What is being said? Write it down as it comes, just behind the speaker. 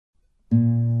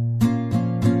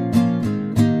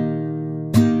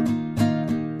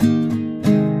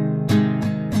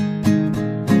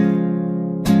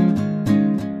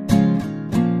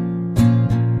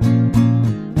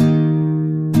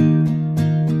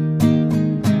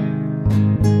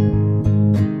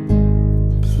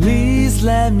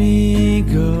let me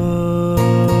go.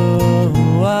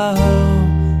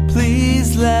 Oh,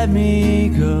 please let me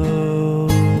go.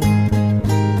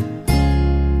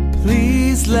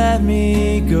 Please let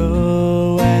me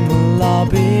go, and we'll all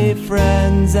be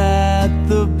friends at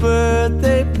the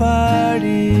birthday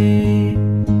party.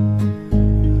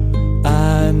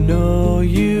 I know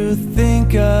you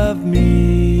think of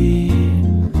me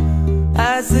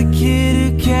as a kid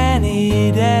who can't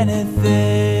eat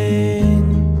anything,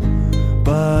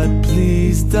 but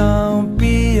please don't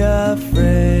be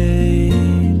afraid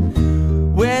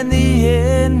when the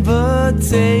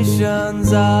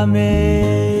invitations are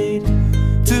made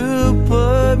to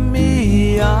put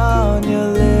me on your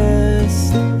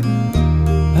list.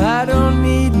 I don't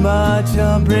need much,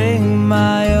 I'll bring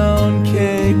my own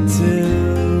cake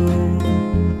too.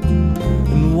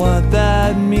 And what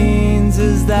that means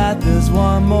is that there's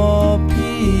one more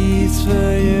piece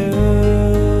for you.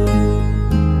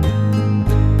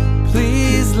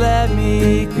 Please let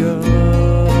me go.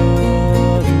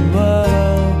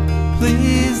 Whoa,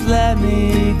 please let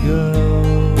me go.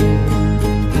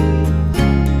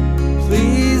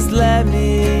 Please let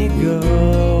me go,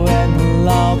 and we'll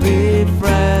all be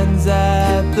friends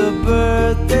at the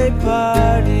birthday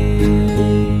party.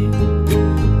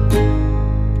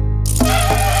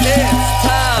 It's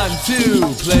time to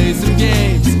play some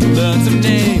games, learn some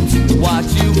names, watch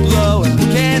you blow at the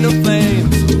candle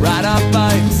flames, ride our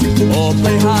bikes, or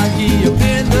play hockey, or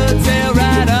pin the tail,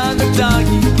 ride on the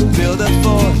donkey, build a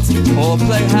fort, or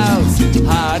play house,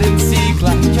 hide and seek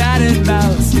like cat and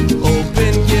mouse,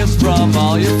 open gifts from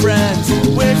all your friends,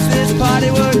 wish this party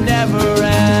would never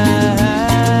end.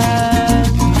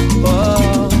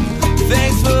 Oh,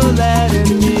 thanks for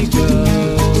letting me go.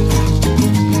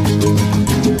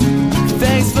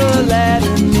 Thanks for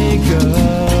letting me go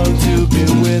to be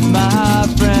with my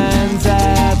friends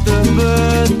at the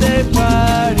birthday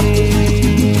party.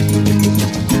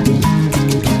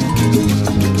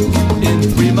 In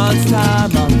 3 months'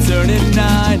 time I'm turning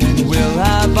 9, and we'll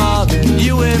have all of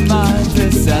you in mind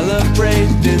to celebrate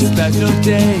this special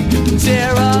day.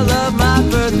 Share all of my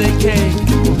birthday cake.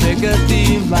 We'll pick a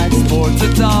theme like sports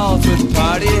or dolls, with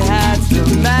party hats to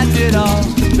match it all,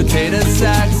 potato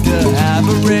sacks to have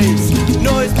a race,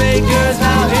 noisemakers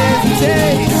now here to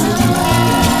take.